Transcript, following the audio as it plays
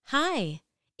Hi,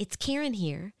 it's Karen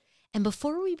here, and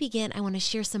before we begin, I want to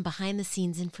share some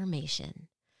behind-the-scenes information.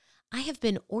 I have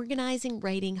been organizing,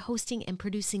 writing, hosting, and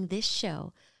producing this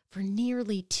show for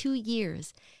nearly 2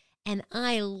 years, and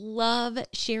I love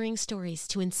sharing stories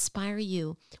to inspire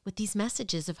you with these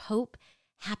messages of hope,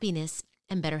 happiness,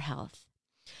 and better health.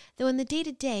 Though in the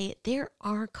day-to-day, there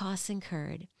are costs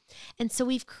incurred, and so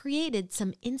we've created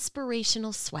some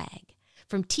inspirational swag,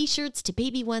 from t-shirts to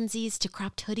baby onesies to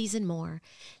cropped hoodies and more.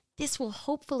 This will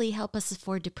hopefully help us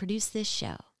afford to produce this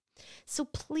show. So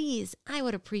please, I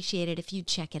would appreciate it if you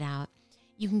check it out.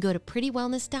 You can go to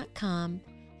prettywellness.com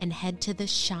and head to the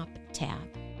shop tab.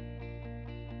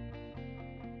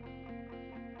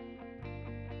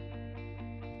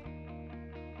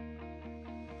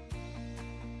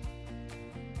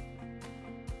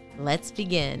 Let's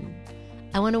begin.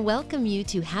 I want to welcome you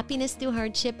to Happiness Through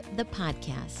Hardship, the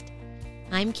podcast.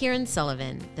 I'm Karen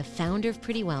Sullivan, the founder of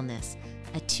Pretty Wellness,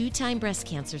 a 2-time breast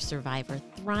cancer survivor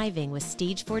thriving with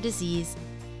stage 4 disease,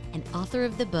 and author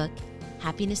of the book,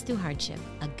 Happiness Through Hardship,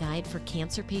 a guide for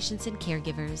cancer patients and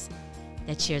caregivers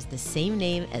that shares the same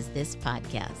name as this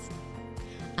podcast.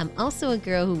 I'm also a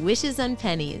girl who wishes on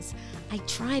pennies. I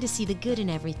try to see the good in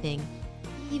everything,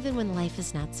 even when life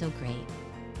is not so great.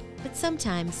 But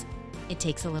sometimes it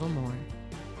takes a little more.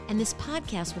 And this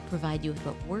podcast will provide you with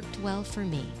what worked well for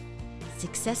me.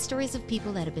 Success stories of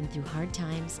people that have been through hard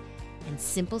times, and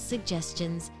simple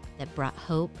suggestions that brought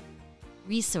hope,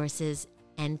 resources,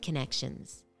 and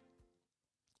connections.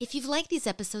 If you've liked these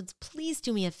episodes, please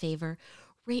do me a favor,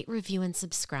 rate, review, and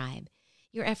subscribe.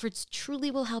 Your efforts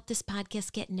truly will help this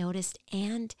podcast get noticed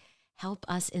and help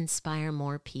us inspire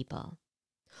more people.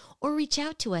 Or reach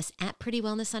out to us at Pretty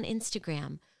Wellness on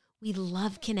Instagram. We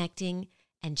love connecting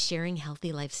and sharing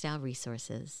healthy lifestyle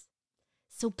resources.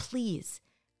 So please,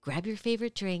 grab your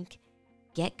favorite drink,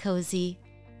 get cozy,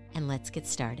 and let's get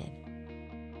started.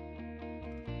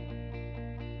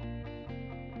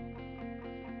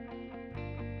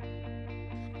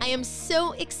 I am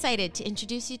so excited to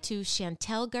introduce you to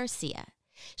Chantel Garcia.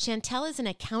 Chantel is an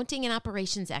accounting and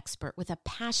operations expert with a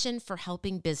passion for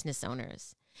helping business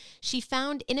owners. She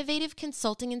found innovative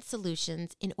consulting and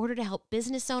solutions in order to help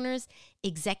business owners,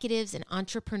 executives, and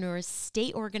entrepreneurs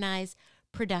stay organized,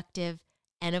 productive,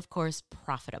 and of course,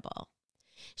 profitable.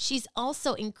 She's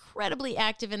also incredibly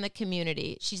active in the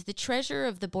community. She's the treasurer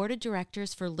of the board of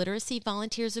directors for Literacy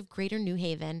Volunteers of Greater New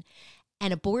Haven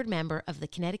and a board member of the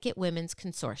Connecticut Women's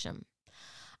Consortium.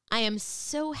 I am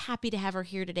so happy to have her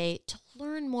here today to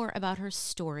learn more about her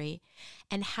story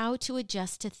and how to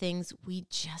adjust to things we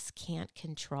just can't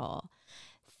control.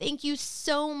 Thank you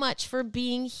so much for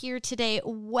being here today.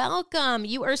 Welcome.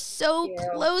 You are so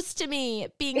close to me,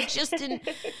 being just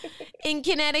in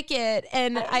Connecticut.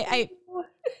 And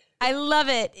I love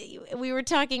it. We were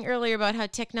talking earlier about how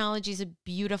technology is a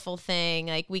beautiful thing.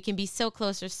 Like, we can be so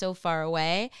close or so far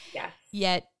away,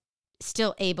 yet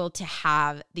still able to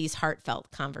have these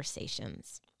heartfelt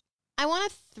conversations. I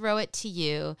want to throw it to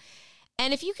you.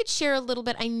 And if you could share a little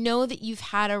bit, I know that you've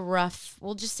had a rough,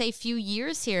 we'll just say few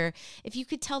years here. If you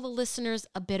could tell the listeners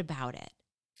a bit about it.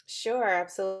 Sure,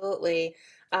 absolutely.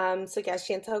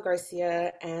 Chantel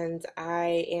Garcia, and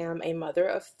I am a mother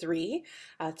of 3,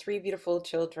 3 beautiful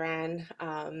children.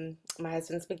 My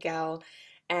husband's Miguel,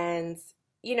 and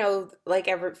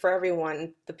for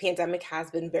everyone, the pandemic has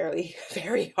been very,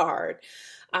 very hard.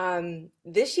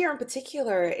 This year in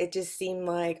particular, it just seemed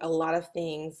like a lot of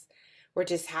things were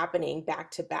just happening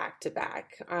back to back to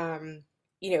back. I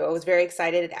was very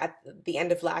excited at the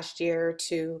end of last year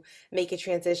to make a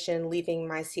transition, leaving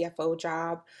my CFO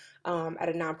job at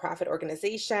a nonprofit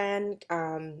organization,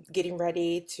 getting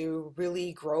ready to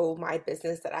really grow my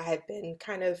business that I had been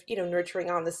kind of,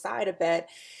 nurturing on the side a bit.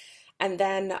 And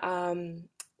then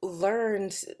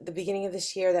learned the beginning of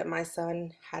this year that my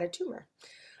son had a tumor.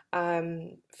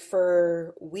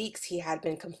 For weeks, he had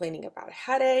been complaining about a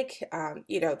headache.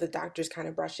 The doctors kind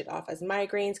of brushed it off as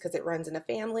migraines because it runs in a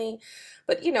family.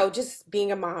 But, just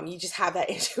being a mom, you just have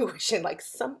that intuition, like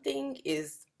something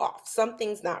is off,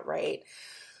 something's not right.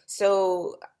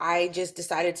 So I just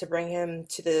decided to bring him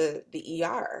to the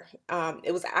ER.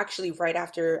 It was actually right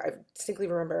after, I distinctly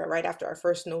remember, right after our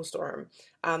first snowstorm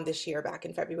this year back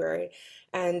in February.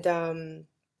 And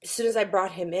as soon as I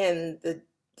brought him in,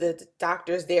 the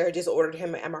doctors there just ordered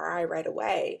him an MRI right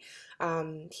away.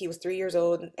 He was 3 years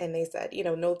old, and they said,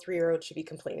 no 3-year-old should be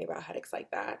complaining about headaches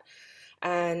like that.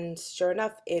 And sure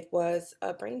enough, it was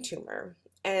a brain tumor.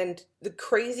 And the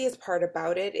craziest part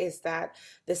about it is that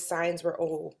the signs were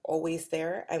always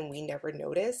there and we never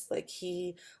noticed. Like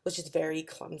he was just very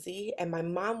clumsy. And my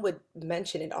mom would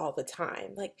mention it all the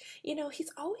time. Like,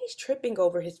 he's always tripping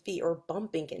over his feet or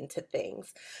bumping into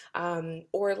things.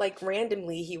 Or like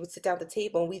randomly, he would sit down at the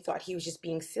table and we thought he was just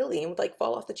being silly and would like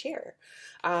fall off the chair.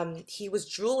 He was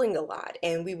drooling a lot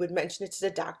and we would mention it to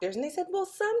the doctors. And they said, well,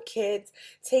 some kids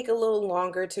take a little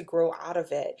longer to grow out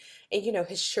of it. And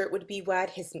his shirt would be wet,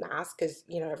 his mask, because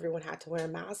everyone had to wear a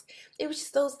mask. It was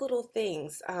just those little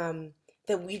things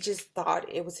that we just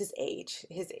thought it was his age.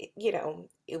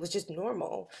 It was just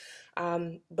normal.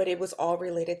 But it was all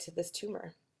related to this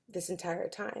tumor this entire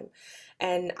time.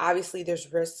 And obviously,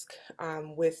 there's risk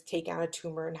with taking out a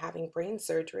tumor and having brain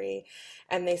surgery.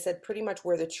 And they said pretty much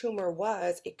where the tumor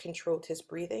was, it controlled his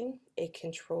breathing, it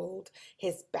controlled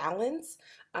his balance,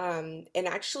 and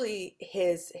actually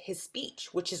his speech,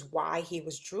 which is why he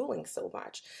was drooling so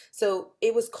much. So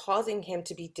it was causing him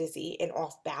to be dizzy and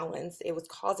off balance. It was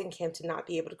causing him to not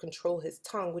be able to control his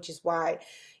tongue, which is why,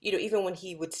 even when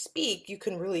he would speak, you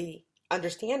couldn't really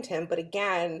understand him. But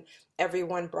again,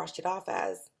 everyone brushed it off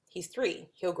as he's 3,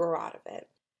 he'll grow out of it.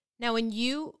 Now, when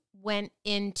you went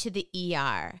into the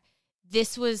ER,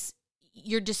 this was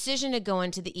your decision to go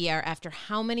into the ER after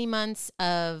how many months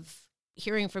of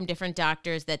hearing from different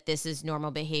doctors that this is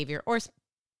normal behavior or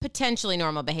potentially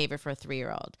normal behavior for a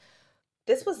 3-year-old?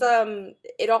 This was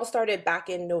it all started back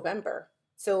in November.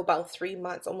 So about 3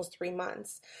 months, almost 3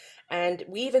 months. And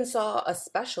we even saw a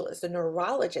specialist, a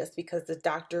neurologist, because the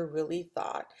doctor really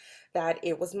thought that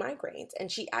it was migraines.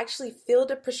 And she actually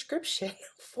filled a prescription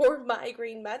for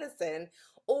migraine medicine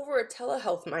over a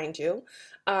telehealth, mind you,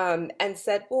 and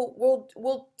said, well,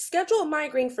 we'll schedule a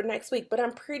migraine for next week, but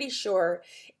I'm pretty sure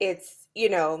it's,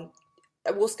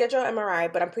 we'll schedule an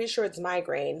MRI, but I'm pretty sure it's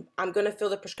migraine. I'm going to fill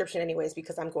the prescription anyways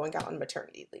because I'm going out on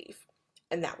maternity leave.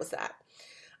 And that was that.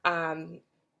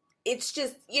 It's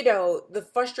just, the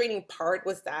frustrating part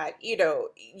was that,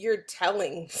 you're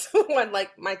telling someone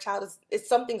like my child is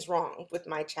something's wrong with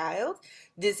my child.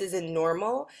 This isn't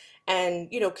normal. And,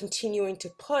 continuing to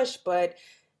push, but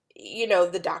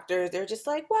the doctors, they're just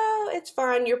like, well, it's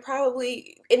fine. You're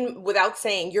probably without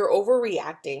saying you're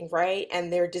overreacting, right?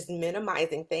 And they're just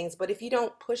minimizing things. But if you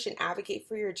don't push and advocate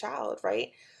for your child,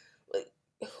 right?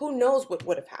 Who knows what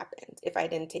would have happened if I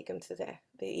didn't take him to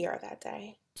the ER that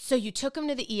day. So you took him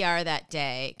to the ER that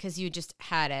day because you just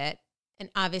had it. And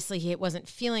obviously he wasn't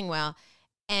feeling well.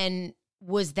 And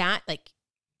was that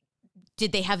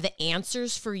did they have the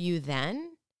answers for you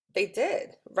then? They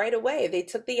did right away. They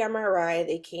took the MRI.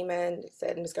 They came in,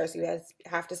 said, Ms. Garcia, we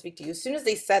have to speak to you. As soon as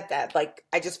they said that,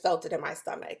 I just felt it in my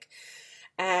stomach.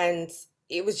 And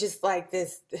it was just like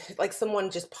this, like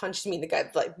someone just punched me in the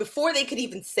gut, before they could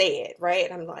even say it, right?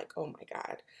 And I'm like, oh my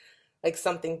God,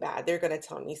 something bad. They're going to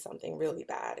tell me something really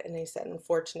bad. And they said,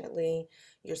 unfortunately,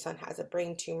 your son has a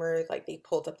brain tumor. They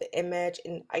pulled up the image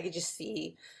and I could just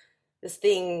see this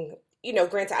thing,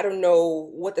 granted, I don't know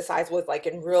what the size was like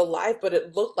in real life, but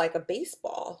it looked like a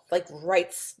baseball,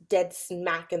 right dead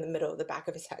smack in the middle of the back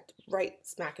of his head, right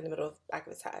smack in the middle of the back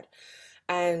of his head.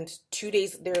 And 2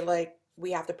 days, they're like,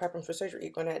 we have to prep him for surgery.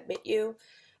 We're going to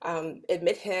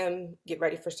admit him, get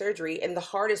ready for surgery. And the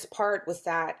hardest part was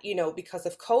that, because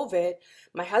of COVID,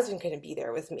 my husband couldn't be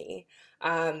there with me.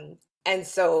 And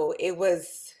so it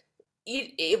was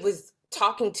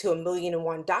talking to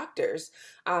 1,000,001 doctors,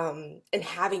 and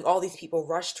having all these people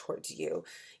rush towards you.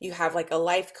 You have a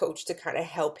life coach to kind of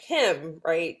help him,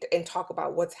 right? And talk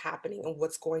about what's happening and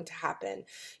what's going to happen.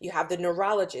 You have the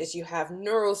neurologist, you have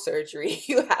neurosurgery,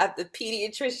 you have the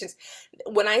pediatricians.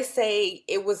 When I say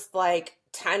it was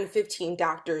 10, 15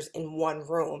 doctors in one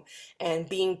room and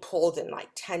being pulled in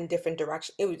 10 different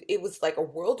directions, it was like a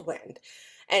whirlwind.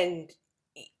 And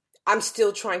I'm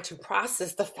still trying to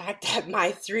process the fact that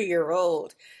my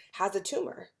 3-year-old has a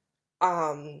tumor.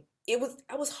 It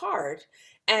was hard.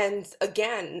 And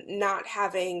again, not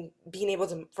being able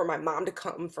to, for my mom to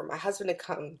come, for my husband to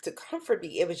come to comfort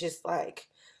me, it was just like,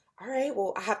 all right,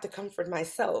 well, I have to comfort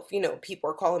myself.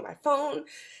 People are calling my phone.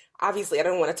 Obviously, I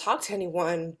don't want to talk to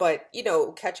anyone, but,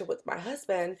 catch up with my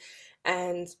husband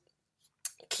and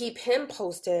keep him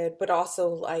posted, but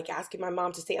also asking my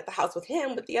mom to stay at the house with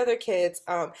him with the other kids.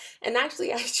 And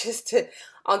actually,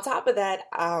 on top of that,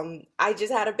 I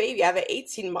just had a baby. I have an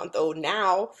 18-month-old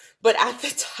now, but at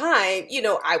the time,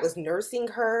 I was nursing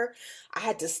her. I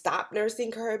had to stop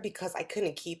nursing her because I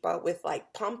couldn't keep up with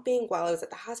pumping while I was at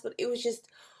the hospital. It was just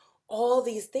all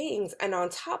these things. And on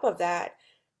top of that,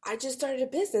 I just started a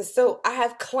business. So I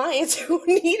have clients who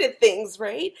needed things,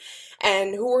 right?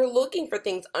 And who were looking for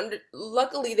things.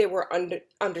 Luckily, they were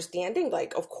understanding,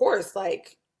 of course,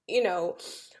 you know,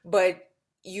 but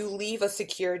you leave a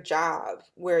secure job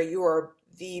where you're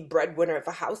the breadwinner of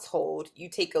a household, you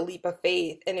take a leap of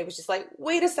faith, and it was just like,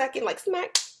 wait a second, like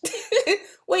smack,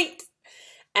 wait.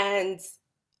 And,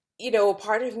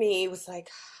 part of me was like,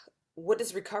 what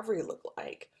does recovery look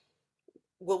like?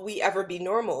 Will we ever be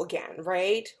normal again,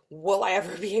 right? Will I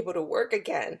ever be able to work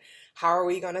again? How are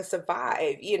we going to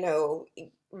survive?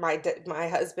 My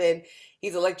husband,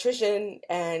 he's an electrician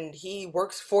and he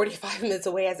works 45 minutes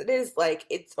away as it is. Like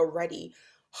it's already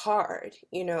hard,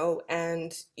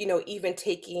 and even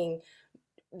taking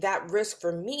that risk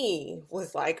for me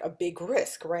was like a big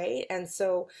risk, right? And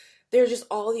so there's just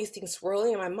all these things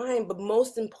swirling in my mind, but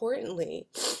most importantly,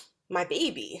 my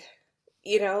baby,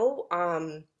 you know,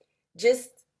 um, just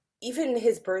even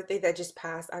his birthday that just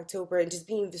passed October and just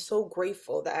being so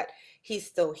grateful that he's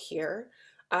still here.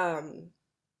 Um,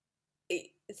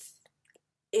 it's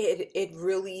it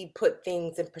really put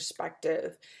things in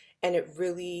perspective, and it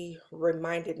really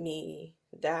reminded me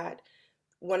that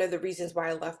one of the reasons why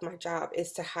I left my job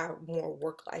is to have more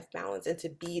work-life balance and to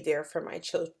be there for my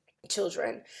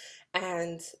children.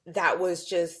 And that was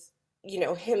just,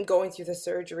 him going through the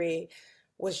surgery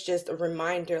was just a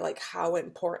reminder like how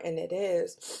important it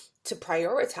is to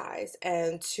prioritize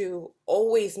and to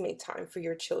always make time for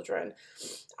your children.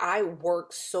 I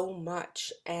worked so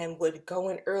much and would go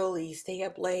in early, stay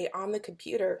up late on the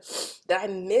computer that I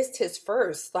missed his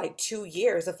first like 2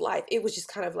 years of life. It was just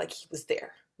kind of like he was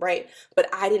there, right?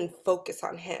 But I didn't focus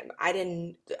on him.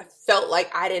 I felt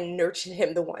like I didn't nurture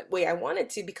him the one way I wanted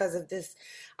to because of this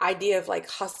idea of like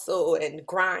hustle and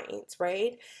grind,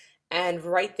 right? And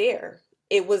right there,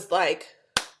 it was like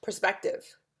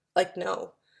perspective. Like,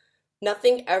 no,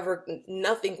 nothing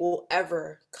will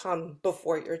ever come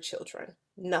before your children.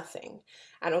 Nothing.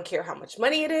 I don't care how much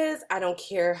money it is. I don't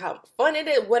care how fun it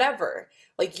is, whatever.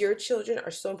 Like your children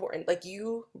are so important. Like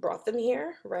you brought them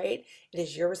here, right? It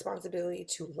is your responsibility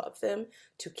to love them,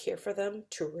 to care for them,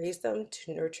 to raise them,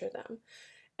 to nurture them.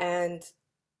 And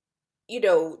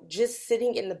just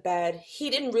sitting in the bed, he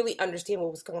didn't really understand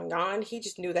what was going on. He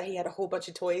just knew that he had a whole bunch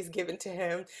of toys given to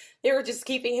him. They were just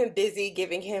keeping him busy,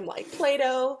 giving him like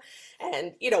Play-Doh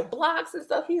and, blocks and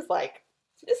stuff. He's like,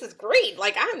 this is great.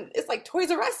 Like it's like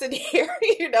Toys R Us in here,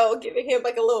 giving him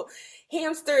like a little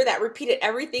hamster that repeated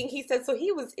everything he said. So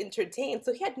he was entertained.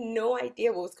 So he had no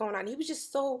idea what was going on. He was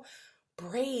just so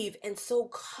brave and so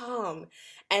calm.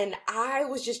 And I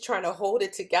was just trying to hold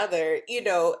it together,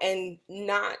 and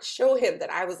not show him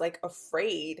that I was like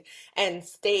afraid and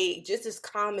stay just as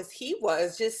calm as he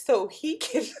was, just so he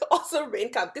can also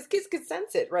remain calm. Because kids can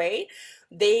sense it, right?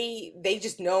 They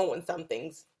just know when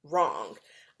something's wrong.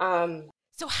 Um,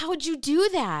 So how'd you do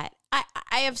that?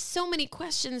 I have so many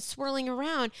questions swirling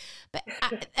around, but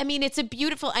I mean, it's a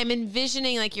beautiful, I'm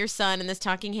envisioning like your son and this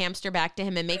talking hamster back to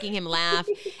him and making him laugh.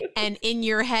 And in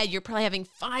your head, you're probably having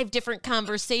 5 different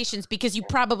conversations because you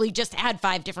probably just had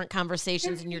 5 different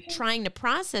conversations and you're trying to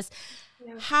process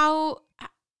yeah. how,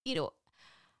 you know,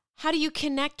 how do you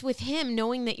connect with him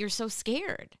knowing that you're so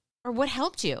scared, or what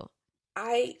helped you?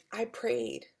 I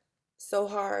prayed so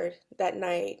hard that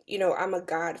night. I'm a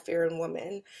God-fearing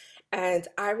woman. And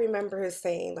I remember her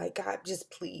saying, like, God,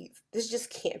 just please, this just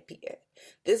can't be it.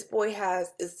 This boy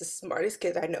is the smartest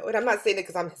kid I know. And I'm not saying it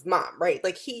because I'm his mom, right?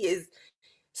 Like he is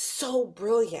so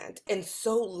brilliant and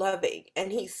so loving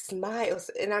and he smiles.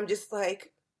 And I'm just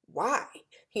like, why?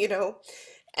 You know?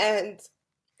 And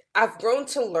I've grown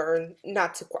to learn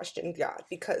not to question God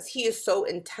because He is so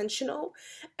intentional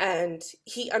and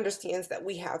He understands that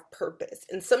we have purpose.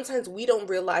 And sometimes we don't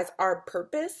realize our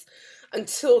purpose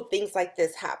until things like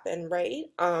this happen, right?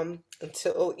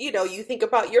 Until, you think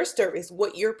about your stories,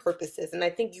 what your purpose is. And I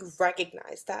think you've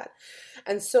recognized that.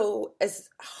 And so, as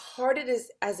hard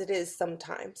as it is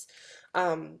sometimes,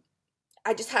 um,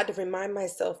 I just had to remind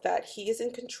myself that He is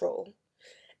in control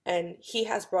and He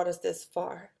has brought us this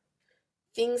far.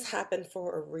 Things happen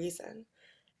for a reason,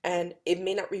 and it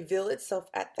may not reveal itself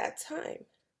at that time.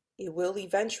 It will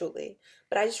eventually.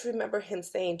 But I just remember him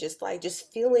saying, just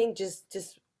feeling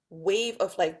just wave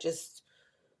of like just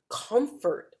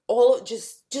comfort. I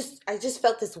just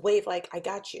felt this wave like, I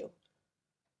got you.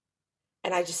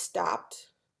 And I just stopped.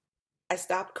 I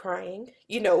stopped crying.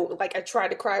 Like I tried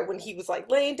to cry when he was like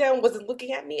laying down, wasn't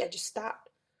looking at me. I just stopped.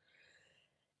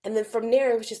 And then from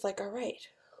there, it was just like, all right,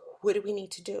 what do we need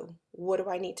to do? What do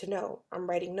I need to know? I'm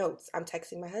writing notes. I'm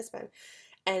texting my husband.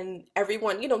 And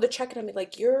everyone, they're checking on me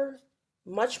like, you're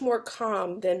much more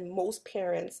calm than most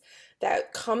parents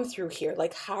that come through here.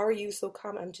 Like, how are you so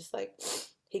calm? I'm just like,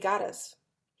 he got us.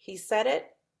 He said it.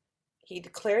 He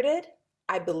declared it.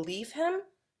 I believe him.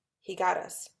 He got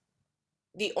us.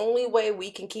 the only way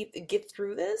we can get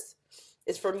through this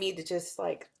is for me to just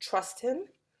like trust him,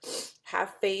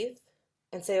 have faith,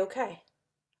 and say, okay,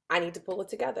 I need to pull it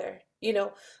together.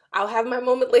 I'll have my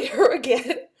moment later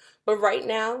again, but right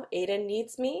now, Aiden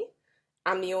needs me.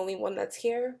 I'm the only one that's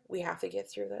here. We have to get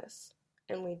through this.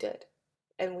 And we did.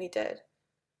 And we did.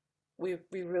 We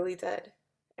really did.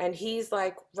 And he's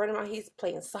like running around. He's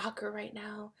playing soccer right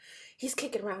now. He's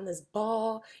kicking around this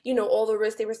ball. All the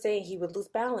risks they were saying he would lose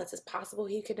balance. It's possible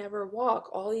he could never walk.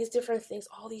 All these different things,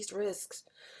 all these risks.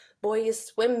 Boy is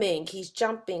swimming. He's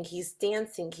jumping. He's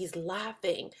dancing. He's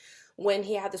laughing. When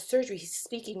he had the surgery, he's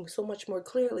speaking so much more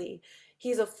clearly.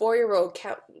 He's a 4-year-old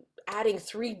adding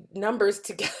 3 numbers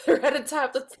together at the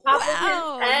top wow, of his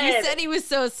head. You said he was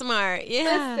so smart.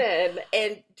 Yeah. Listen,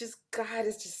 and just God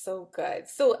is just so good.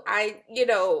 So I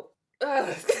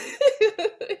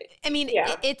mean,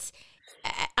 yeah.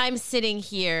 I'm sitting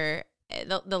here,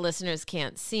 the listeners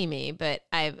can't see me, but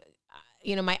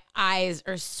my eyes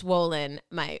are swollen.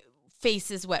 My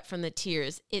face is wet from the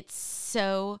tears. It's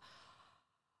so,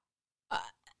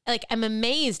 like, I'm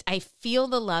amazed. I feel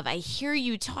the love. I hear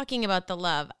you talking about the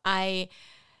love.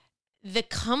 The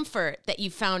comfort that you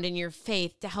found in your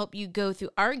faith to help you go through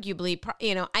arguably,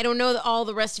 I don't know all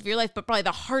the rest of your life, but probably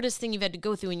the hardest thing you've had to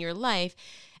go through in your life.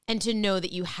 And to know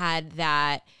that you had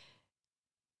that,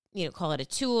 call it a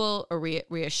tool or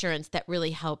reassurance that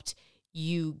really helped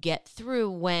you get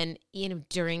through when,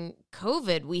 during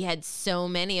COVID, we had so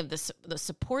many of the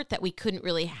support that we couldn't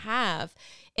really have,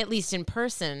 at least in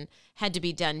person, had to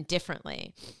be done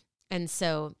differently. And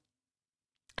so,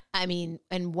 I mean,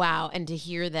 and wow. And to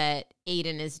hear that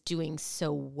Aiden is doing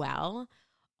so well.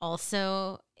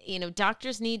 Also,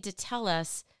 doctors need to tell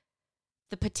us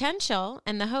the potential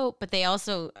and the hope, but they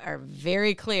also are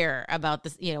very clear about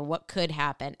this, what could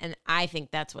happen. And I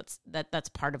think that's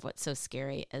part of what's so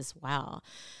scary as well.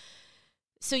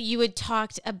 So you had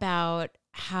talked about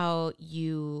how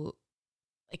you,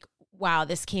 like, wow,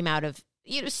 this came out of,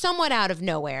 somewhat out of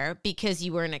nowhere because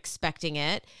you weren't expecting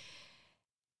it.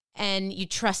 And you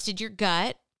trusted your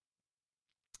gut.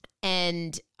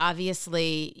 And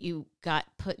obviously you got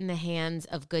put in the hands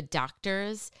of good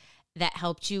doctors that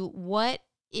helped you. What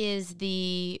is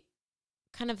the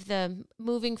kind of the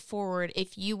moving forward,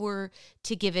 if you were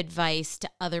to give advice to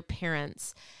other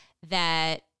parents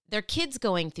that their kids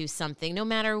going through something, no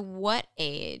matter what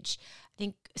age, I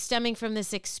think stemming from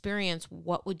this experience,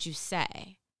 what would you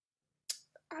say?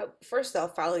 First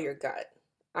off, follow your gut.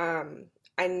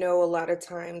 I know a lot of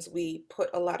times we put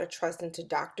a lot of trust into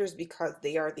doctors because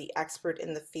they are the expert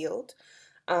in the field.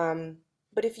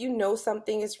 But if you know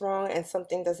something is wrong and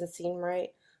something doesn't seem right,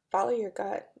 follow your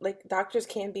gut. Like, doctors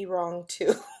can be wrong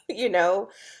too,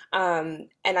 And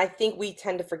I think we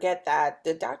tend to forget that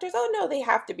the doctors, oh no, they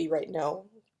have to be right. No,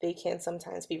 they can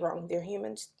sometimes be wrong. They're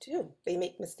humans too. They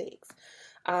make mistakes.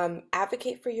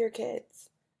 Advocate for your kids.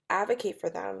 Advocate for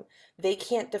them. They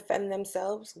can't defend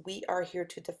themselves. We are here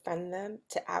to defend them,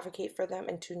 to advocate for them,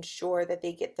 and to ensure that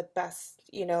they get the best,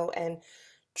 and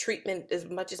treatment as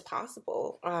much as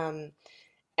possible.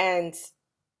 And,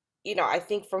 I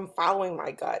think from following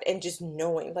my gut and just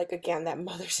knowing, like, again, that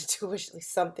mother's intuition,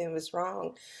 something was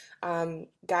wrong,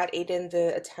 got Aiden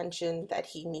the attention that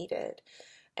he needed.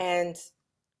 And,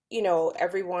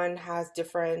 everyone has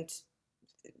different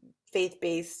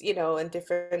faith-based, and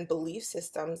different belief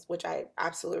systems, which I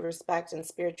absolutely respect, and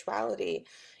spirituality,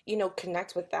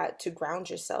 connect with that to ground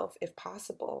yourself if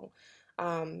possible.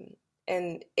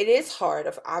 And it is hard,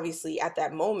 obviously, at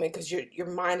that moment, because your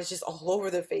mind is just all over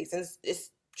the face, and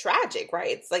it's tragic, right?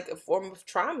 It's like a form of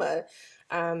trauma.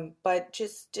 But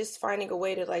just finding a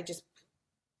way to, like, just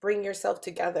bring yourself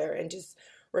together and just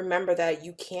remember that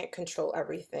you can't control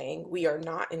everything. We are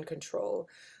not in control.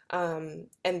 And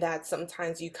that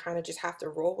sometimes you kind of just have to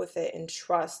roll with it and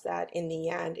trust that in the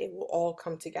end it will all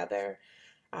come together.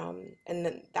 And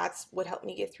then that's what helped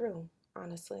me get through,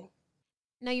 honestly.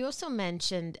 Now, you also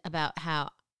mentioned about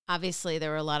how obviously there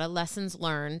were a lot of lessons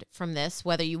learned from this,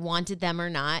 whether you wanted them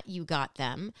or not, you got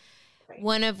them. Right.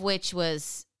 One of which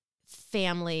was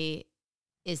family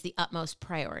is the utmost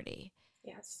priority.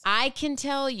 Yes. I can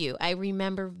tell you, I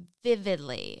remember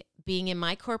vividly being in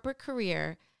my corporate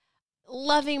career,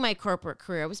 loving my corporate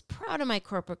career. I was proud of my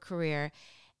corporate career.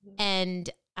 And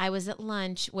I was at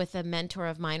lunch with a mentor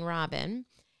of mine, Robin,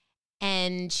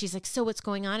 and she's like, so what's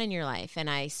going on in your life? And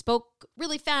I spoke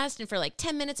really fast and for like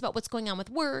 10 minutes about what's going on with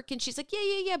work. And she's like,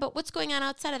 yeah, but what's going on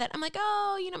outside of that? I'm like,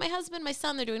 oh, my husband, my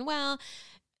son, they're doing well.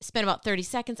 Spent about 30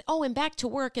 seconds. Oh, and back to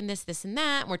work and this and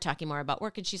that. And we're talking more about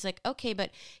work. And she's like, okay, but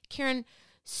Karen,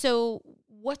 so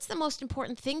what's the most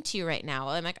important thing to you right now?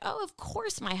 I'm like, oh, of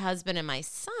course, my husband and my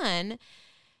son.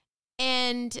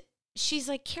 And she's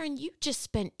like, Karen, you just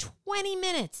spent 20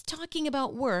 minutes talking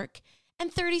about work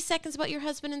and 30 seconds about your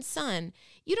husband and son.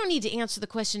 You don't need to answer the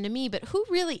question to me, but who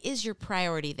really is your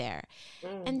priority there?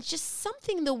 Mm, And just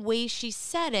something, the way she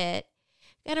said it,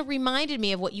 kind of reminded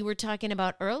me of what you were talking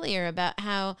about earlier about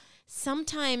how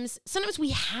sometimes we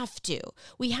have to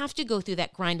go through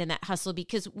that grind and that hustle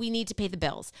because we need to pay the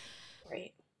bills.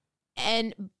 right.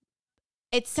 And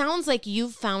it sounds like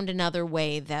you've found another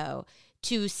way, though,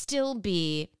 to still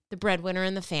be the breadwinner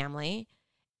in the family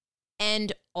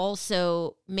and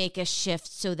also make a shift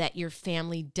so that your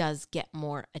family does get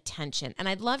more attention. And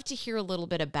I'd love to hear a little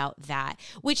bit about that,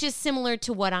 which is similar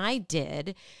to what I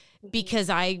did because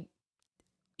I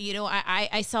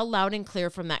saw loud and clear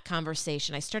from that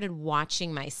conversation. I started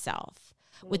watching myself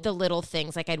with the little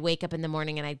things. Like I'd wake up in the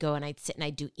morning and I'd go and I'd sit and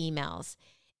I'd do emails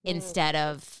instead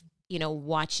of,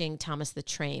 watching Thomas the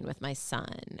Train with my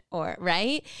son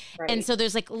right? And so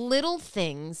there's like little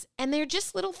things and they're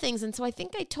just little things. And so I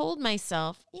think I told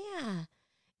myself,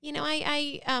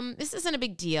 this isn't a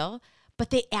big deal, but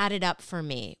they added up for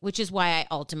me, which is why I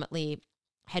ultimately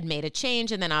had made a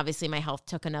change. And then obviously my health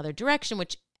took another direction,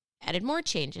 which added more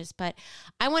changes. But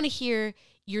I want to hear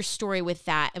your story with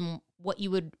that and what you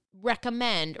would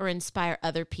recommend or inspire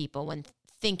other people when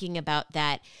thinking about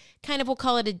that kind of, we'll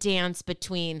call it a dance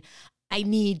between I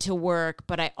need to work,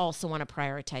 but I also want to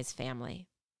prioritize family.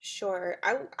 Sure.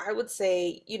 I would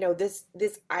say,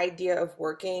 this idea of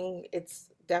working, it's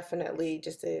definitely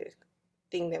just a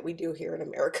thing that we do here in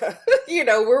America.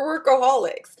 We're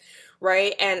workaholics,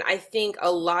 right? And I think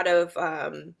a lot of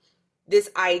this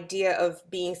idea of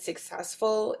being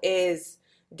successful is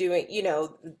doing,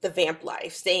 the vamp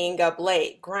life, staying up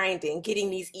late, grinding, getting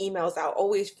these emails out,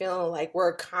 always feeling like we're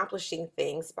accomplishing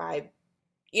things by,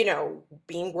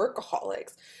 being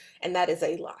workaholics. And that is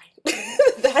a lie.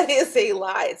 That is a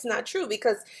lie. It's not true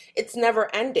because it's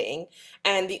never ending.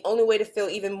 And the only way to feel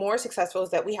even more successful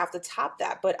is that we have to top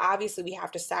that. But obviously we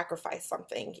have to sacrifice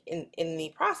something in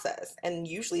the process. And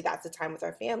usually that's the time with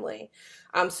our family.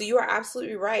 So you are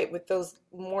absolutely right with those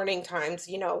morning times,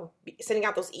 sending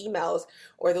out those emails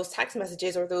or those text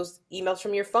messages or those emails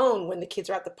from your phone when the kids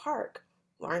are at the park.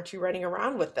 Why aren't you running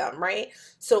around with them, right?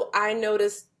 So I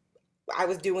noticed I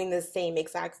was doing the same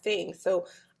exact thing. So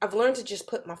I've learned to just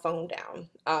put my phone down.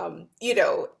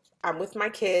 I'm with my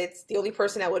kids. The only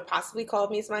person that would possibly call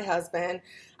me is my husband.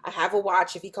 I have a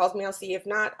watch. If he calls me, I'll see. If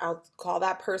not, I'll call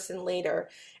that person later.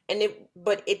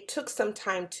 But it took some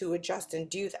time to adjust and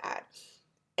do that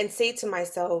and say to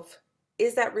myself,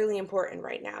 is that really important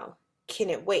right now? Can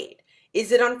it wait?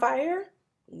 Is it on fire?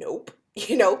 Nope.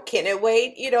 Can it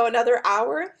wait, another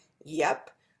hour? Yep.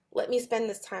 Let me spend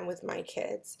this time with my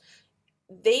kids.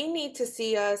 They need to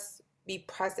see us be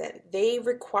present. They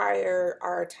require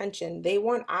our attention. They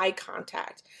want eye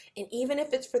contact. And even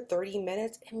if it's for 30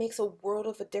 minutes, it makes a world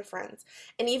of a difference.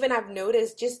 And even I've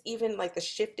noticed just even like the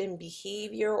shift in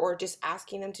behavior or just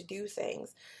asking them to do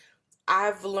things.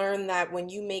 I've learned that when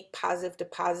you make positive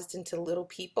deposits into little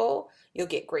people, you'll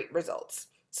get great results.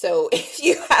 So if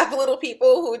you have little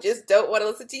people who just don't want to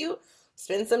listen to you,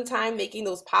 spend some time making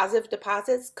those positive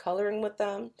deposits, coloring with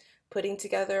them, putting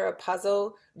together a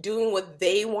puzzle, doing what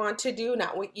they want to do,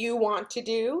 not what you want to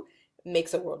do,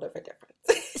 makes a world of a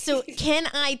difference. So can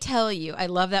I tell you, I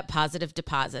love that positive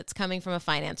deposits coming from a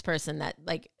finance person, that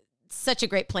like such a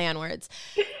great play on words.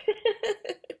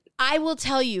 I will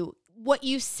tell you what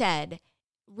you said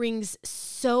rings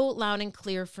so loud and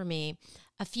clear for me.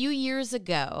 A few years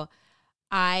ago,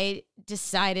 I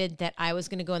decided that I was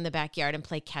going to go in the backyard and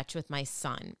play catch with my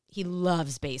son. He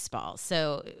loves baseball.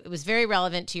 So it was very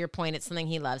relevant to your point. It's something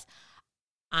he loves.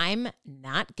 I'm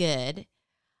not good.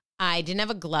 I didn't have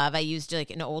a glove. I used like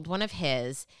an old one of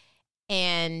his.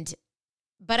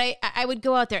 But I would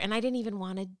go out there and I didn't even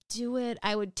want to do it.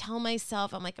 I would tell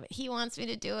myself, I'm like, he wants me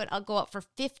to do it. I'll go out for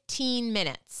 15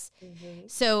 minutes. Mm-hmm.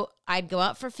 So I'd go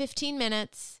out for 15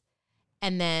 minutes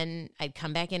and then I'd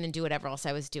come back in and do whatever else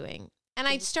I was doing. And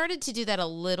I started to do that a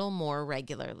little more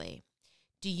regularly.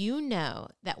 Do you know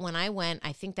that when I went,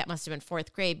 I think that must have been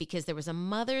fourth grade because there was a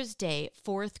Mother's Day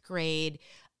fourth grade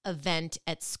event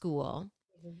at school.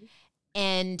 Mm-hmm.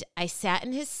 And I sat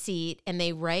in his seat and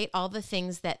they write all the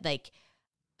things that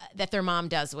that their mom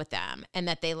does with them and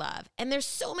that they love. And there's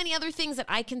so many other things that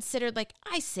I considered, like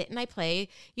I sit and I play,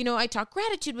 I talk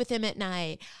gratitude with him at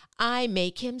night. I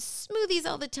make him smoothies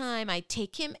all the time. I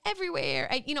take him everywhere.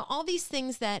 All these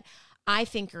things that I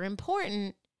think are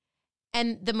important.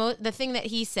 And the thing that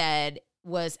he said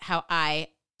was how I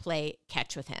play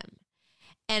catch with him.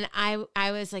 And I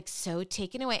was like so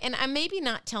taken away. And I'm maybe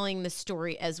not telling the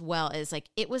story as well as like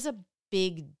it was a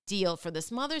big deal for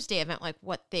this Mother's Day event, like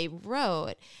what they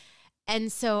wrote.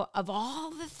 And so of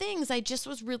all the things, I just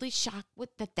was really shocked with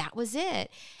that was it. Right.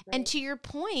 And to your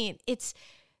point, it's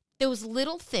those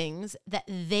little things that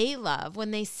they love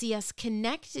when they see us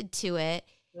connected to it.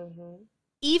 Mm-hmm.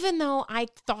 Even though I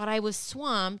thought I was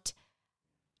swamped,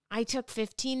 I took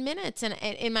 15 minutes and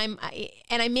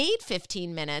I made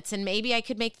 15 minutes, and maybe I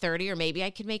could make 30 or maybe I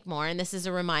could make more. And this is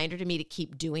a reminder to me to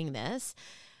keep doing this.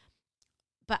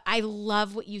 But I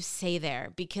love what you say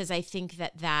there, because I think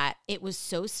that it was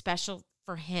so special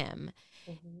for him.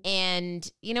 Mm-hmm.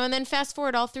 And, and then fast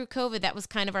forward all through COVID, that was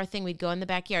kind of our thing. We'd go in the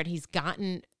backyard. He's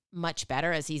gotten much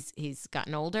better as he's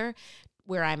gotten older,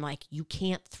 where I'm like, you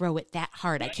can't throw it that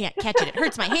hard. I can't catch it. It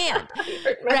hurts my hand.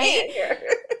 Right?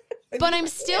 But I'm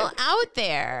still out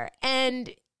there.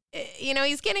 And,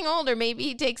 he's getting older. Maybe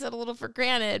he takes it a little for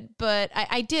granted. But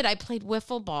I played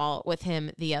wiffle ball with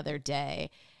him the other day.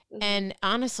 Mm-hmm. And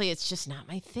honestly, it's just not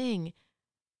my thing.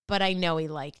 But I know he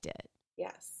liked it.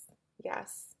 Yes.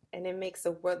 Yes. And it makes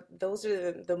those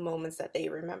are the moments that they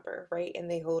remember, right?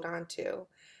 And they hold on to.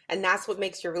 And that's what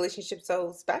makes your relationship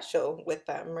so special with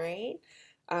them, right?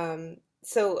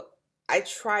 So I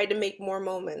try to make more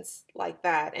moments like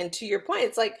that. And to your point,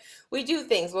 it's like we do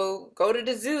things. We'll go to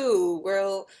the zoo.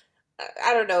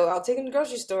 I don't know, I'll take him to the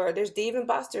grocery store. There's Dave and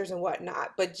Buster's and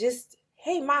whatnot. But just,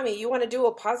 hey, mommy, you want to do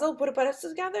a puzzle? Put a puzzle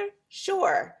together?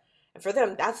 Sure. And for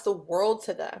them, that's the world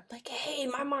to them. Like, hey,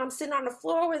 my mom's sitting on the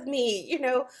floor with me,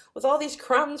 with all these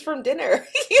crumbs from dinner.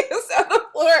 On the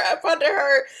floor up under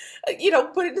her,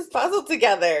 putting this puzzle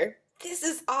together. This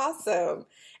is awesome.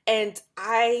 And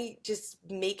I just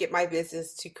make it my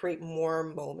business to create more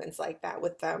moments like that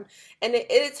with them. And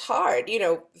it's hard,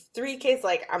 3 kids,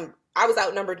 like I was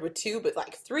outnumbered with 2, but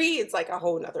like 3, it's like a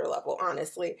whole nother level,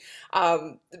 honestly.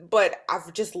 But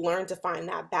I've just learned to find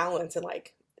that balance and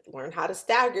like learn how to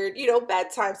stagger,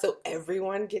 bedtime. So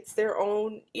everyone gets their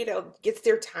own, gets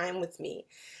their time with me.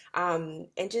 And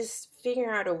just figuring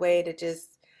out a way to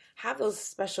just have those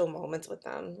special moments with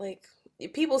them. Like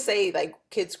people say like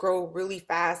kids grow really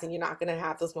fast and you're not going to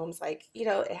have those moments. Like,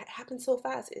 it happens so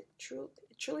fast. It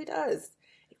truly does.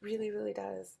 It really, really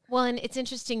does. Well, and it's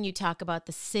interesting you talk about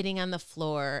the sitting on the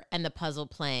floor and the puzzle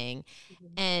playing.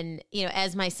 Mm-hmm. And,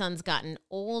 as my son's gotten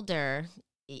older,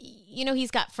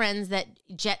 he's got friends that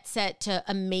jet set to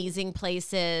amazing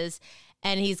places,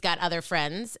 and he's got other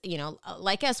friends,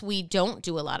 like us, we don't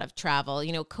do a lot of travel,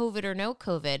 COVID or no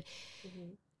COVID. Mm-hmm.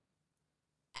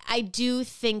 I do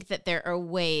think that there are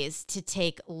ways to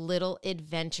take little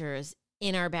adventures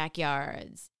in our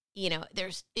backyards.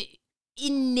 There's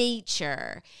in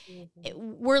nature. Mm-hmm.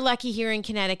 We're lucky here in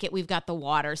Connecticut. We've got the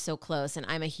water so close, and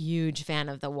I'm a huge fan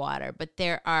of the water. But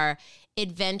there are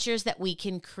adventures that we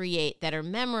can create that are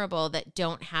memorable, that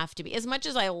don't have to be. As much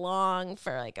as I long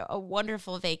for like a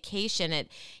wonderful vacation, it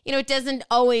doesn't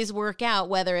always work out,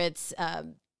 whether it's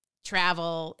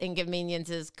travel,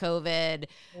 inconveniences, COVID,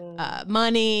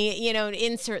 money,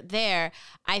 insert there.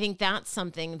 I think that's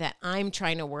something that I'm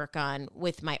trying to work on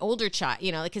with my older child,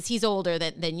 because he's older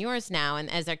than yours now.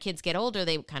 And as our kids get older,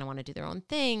 they kind of want to do their own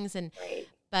things. And, right.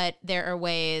 But there are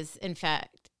ways, in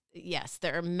fact, yes,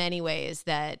 there are many ways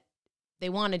that they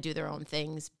want to do their own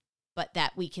things, but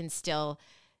that we can still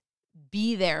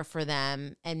be there for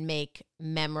them and make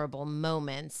memorable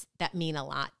moments that mean a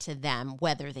lot to them,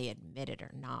 whether they admit it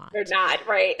or not. Or not,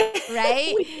 right?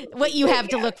 Right? What you have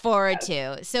to look forward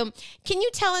to. So can you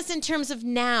tell us in terms of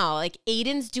now, like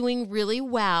Aiden's doing really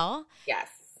well. Yes.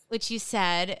 Which you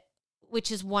said, which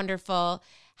is wonderful.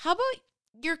 How about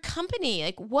your company?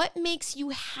 Like what makes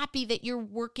you happy that you're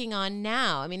working on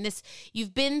now? I mean,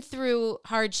 you've been through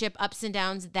hardship, ups and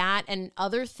downs, that and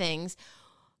other things.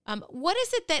 What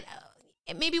is it that,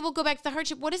 maybe we'll go back to the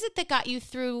hardship. What is it that got you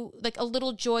through, like a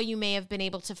little joy you may have been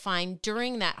able to find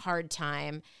during that hard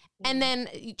time? And then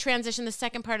transition. The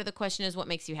second part of the question is what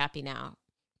makes you happy now?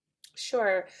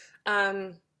 Sure.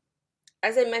 As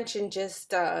I mentioned,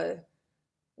 just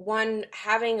one,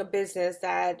 having a business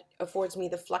that affords me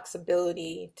the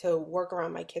flexibility to work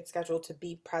around my kid's schedule, to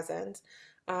be present.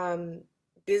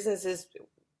 Business is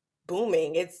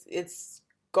booming. It's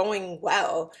going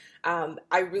well.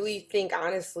 I really think,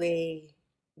 honestly,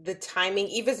 the timing,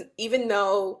 even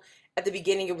though at the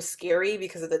beginning it was scary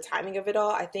because of the timing of it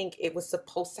all, I think it was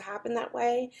supposed to happen that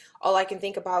way. All I can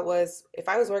think about was, if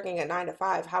I was working a 9 to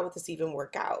 5, how would this even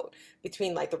work out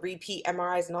between like the repeat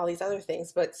MRIs and all these other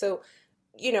things? But so,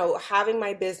 having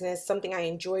my business, something I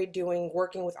enjoy doing,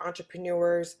 working with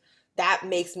entrepreneurs, that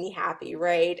makes me happy,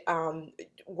 right?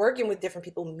 Working with different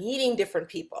people, meeting different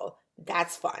people,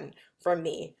 that's fun for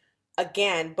me.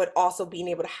 Again, but also being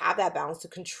able to have that balance to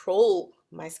control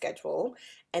my schedule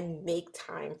and make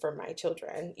time for my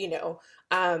children, you know.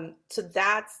 So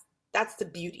that's the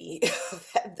beauty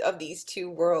of these two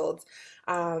worlds.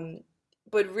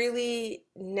 But really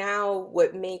now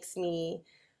what makes me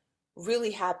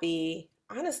really happy,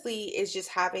 honestly, is just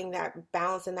having that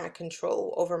balance and that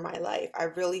control over my life. I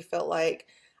really felt like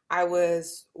I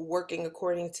was working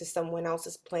according to someone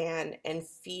else's plan and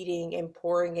feeding and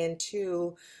pouring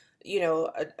into,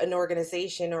 an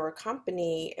organization or a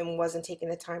company, and wasn't taking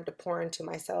the time to pour into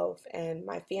myself and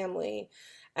my family.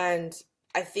 And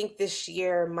I think this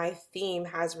year my theme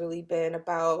has really been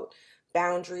about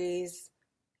boundaries,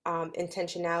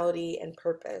 intentionality, and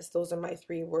purpose. Those are my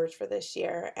three words for this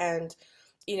year. And,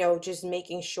 just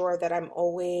making sure that I'm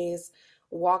always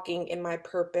walking in my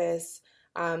purpose.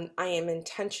 I am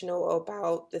intentional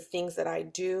about the things that I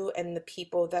do and the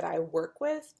people that I work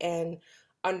with, and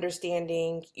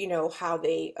understanding, how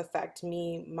they affect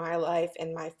me, my life,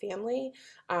 and my family.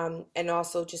 And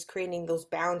also just creating those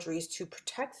boundaries to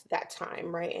protect that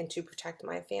time, right? And to protect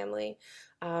my family.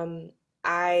 Like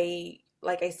I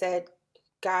said,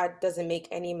 God doesn't make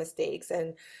any mistakes.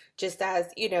 And just as,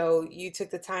 you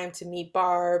took the time to meet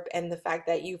Barb, and the fact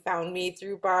that you found me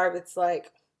through Barb, it's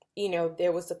like,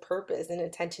 there was a purpose and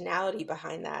intentionality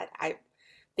behind that.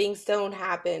 Things don't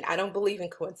happen. I don't believe in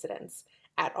coincidence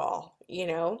at all.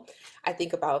 I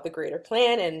think about the greater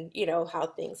plan and, how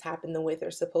things happen the way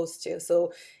they're supposed to.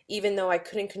 So even though I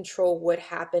couldn't control what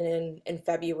happened in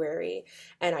February,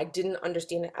 and I didn't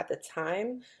understand it at the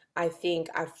time, I think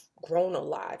I've grown a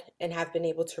lot and have been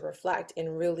able to reflect,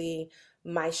 and really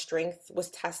my strength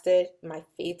was tested, my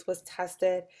faith was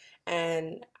tested,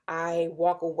 and I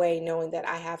walk away knowing that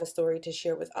I have a story to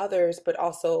share with others, but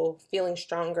also feeling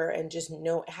stronger and just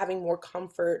having more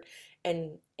comfort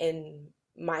in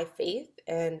my faith,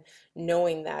 and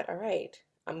knowing that, all right,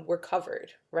 we're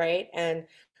covered, right? And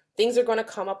things are going to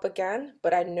come up again,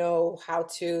 but I know how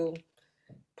to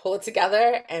pull it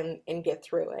together and get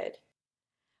through it.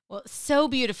 Well, so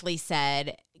beautifully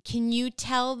said. Can you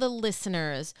tell the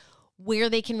listeners where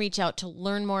they can reach out to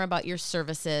learn more about your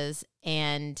services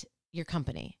and your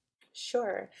company?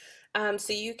 Sure.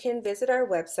 So you can visit our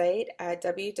website at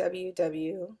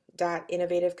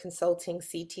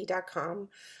www.innovativeconsultingct.com.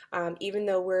 Even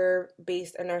though we're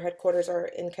based and our headquarters are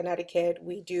in Connecticut,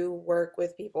 we do work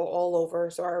with people all over.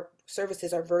 So our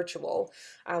services are virtual.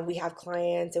 We have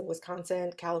clients in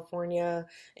Wisconsin, California,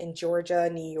 in Georgia,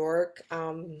 New York,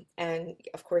 and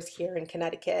of course here in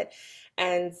Connecticut.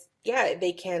 And yeah,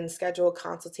 they can schedule a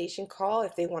consultation call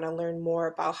if they want to learn more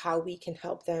about how we can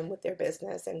help them with their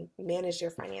business and manage their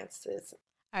finances.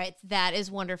 All right, that is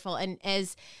wonderful. And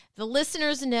as the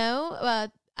listeners know,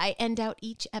 I end out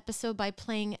each episode by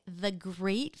playing the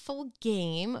Grateful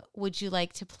Game. Would you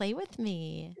like to play with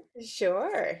me?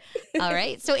 Sure. All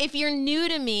right. So if you're new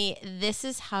to me, this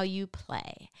is how you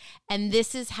play. And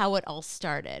this is how it all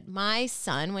started. My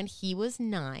son, when he was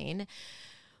 9,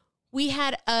 we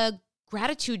had a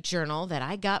gratitude journal that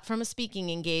I got from a speaking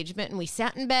engagement, and we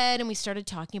sat in bed and we started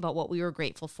talking about what we were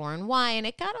grateful for and why. And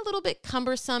it got a little bit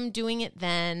cumbersome doing it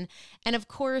then. And of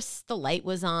course, the light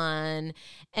was on.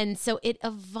 And so it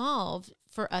evolved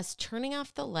for us turning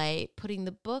off the light, putting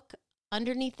the book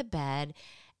underneath the bed,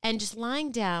 and just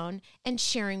lying down and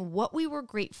sharing what we were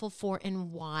grateful for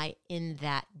and why in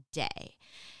that day.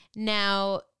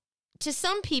 Now, to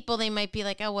some people, they might be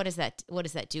like, oh, what does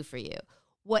that do for you?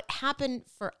 What happened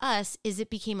for us is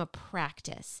it became a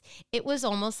practice. It was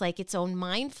almost like its own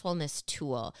mindfulness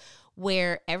tool,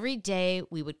 where every day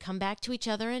we would come back to each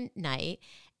other at night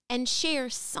and share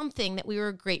something that we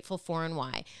were grateful for and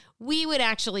why. We would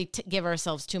actually give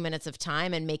ourselves 2 minutes of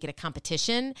time and make it a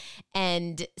competition.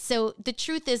 And so the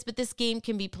truth is, but this game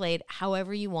can be played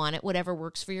however you want it, whatever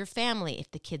works for your family. If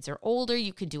the kids are older,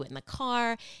 you can do it in the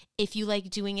car. If you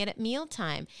like doing it at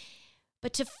mealtime.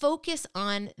 But to focus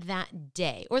on that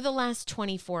day or the last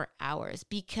 24 hours,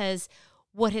 because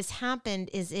what has happened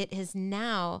is it has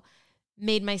now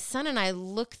made my son and I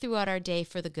look throughout our day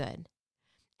for the good.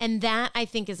 And that, I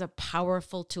think, is a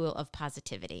powerful tool of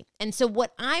positivity. And so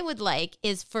what I would like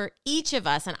is for each of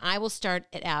us, and I will start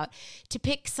it out, to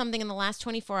pick something in the last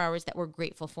 24 hours that we're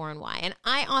grateful for and why. And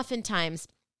I oftentimes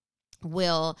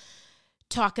will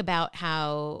talk about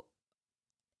how,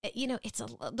 it's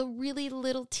the really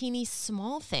little teeny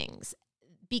small things,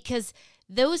 because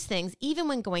those things, even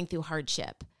when going through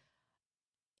hardship,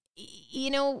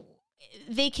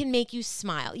 they can make you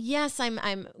smile. Yes,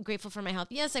 I'm grateful for my health.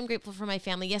 Yes, I'm grateful for my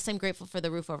family. Yes, I'm grateful for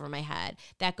the roof over my head.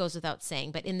 That goes without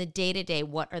saying. But in the day-to-day,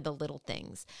 what are the little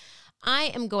things? I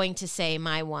am going to say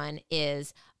my one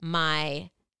is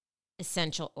my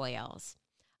essential oils.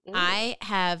 Mm. I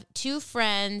have two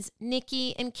friends,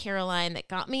 Nikki and Caroline, that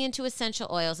got me into essential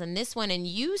oils. And this one, and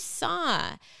you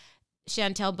saw,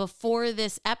 Chantel, before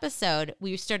this episode,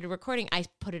 we started recording, I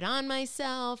put it on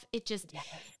myself. Yes.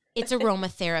 It's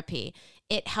aromatherapy.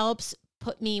 It helps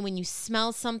put me, when you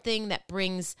smell something that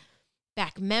brings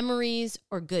back memories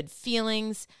or good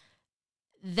feelings,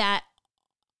 that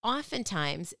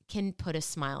oftentimes can put a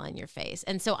smile on your face.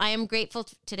 And so I am grateful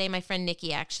today. My friend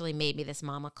Nikki actually made me this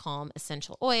Mama Calm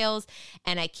essential oils,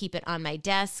 and I keep it on my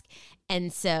desk.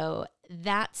 And so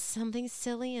that's something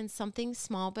silly and something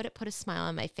small, but it put a smile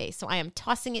on my face. So I am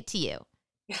tossing it to you.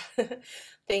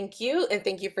 Thank you, and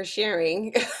thank you for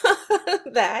sharing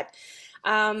that.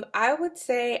 I would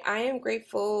say I am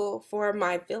grateful for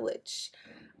my village.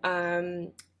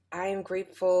 Um, I am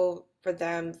grateful for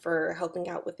them for helping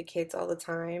out with the kids all the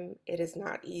time. It is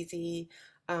not easy,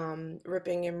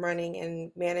 ripping and running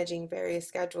and managing various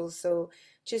schedules. So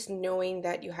just knowing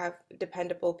that you have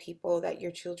dependable people that your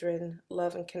children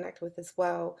love and connect with as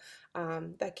well,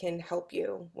 that can help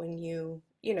you when you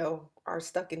are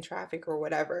stuck in traffic or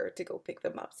whatever to go pick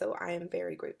them up. So I am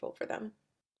very grateful for them.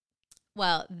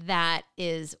 Well, that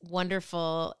is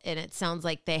wonderful. And it sounds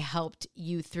like they helped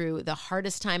you through the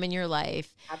hardest time in your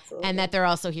life, and that Absolutely. they're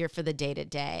also here for the day to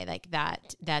day. Like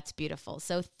that's beautiful.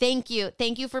 So thank you.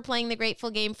 Thank you for playing the Grateful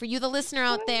Game. For you, the listener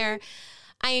out there,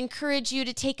 I encourage you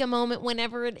to take a moment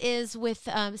whenever it is with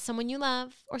someone you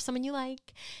love or someone you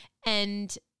like,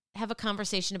 and have a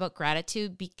conversation about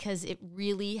gratitude, because it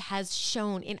really has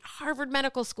shown. In Harvard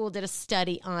Medical School did a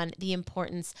study on the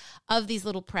importance of these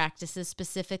little practices,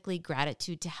 specifically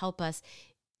gratitude, to help us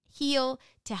heal,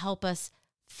 to help us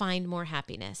find more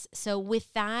happiness. So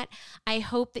with that, I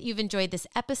hope that you've enjoyed this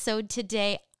episode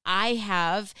today. I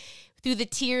have, through the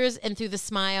tears and through the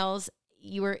smiles.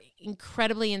 You were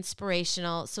incredibly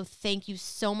inspirational. So thank you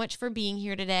so much for being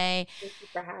here today. Thank you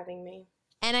for having me.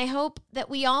 And I hope that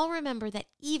we all remember that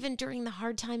even during the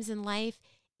hard times in life,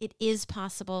 it is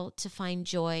possible to find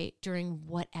joy during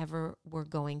whatever we're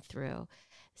going through.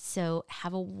 So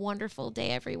have a wonderful day,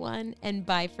 everyone, and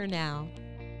bye for now.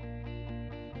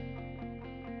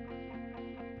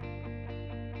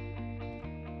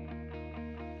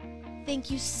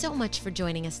 Thank you so much for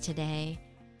joining us today.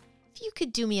 If you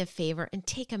could do me a favor and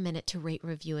take a minute to rate,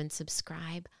 review, and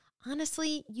subscribe.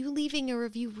 Honestly, you leaving a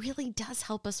review really does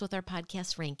help us with our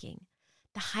podcast ranking.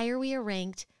 The higher we are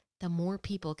ranked, the more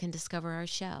people can discover our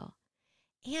show.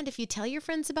 And if you tell your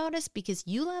friends about us because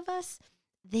you love us,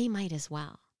 they might as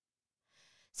well.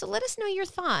 So let us know your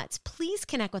thoughts. Please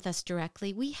connect with us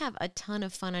directly. We have a ton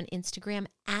of fun on Instagram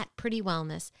at Pretty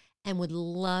Wellness and would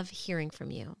love hearing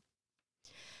from you.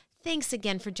 Thanks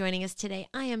again for joining us today.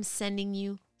 I am sending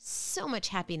you so much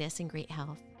happiness and great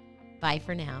health. Bye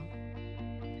for now.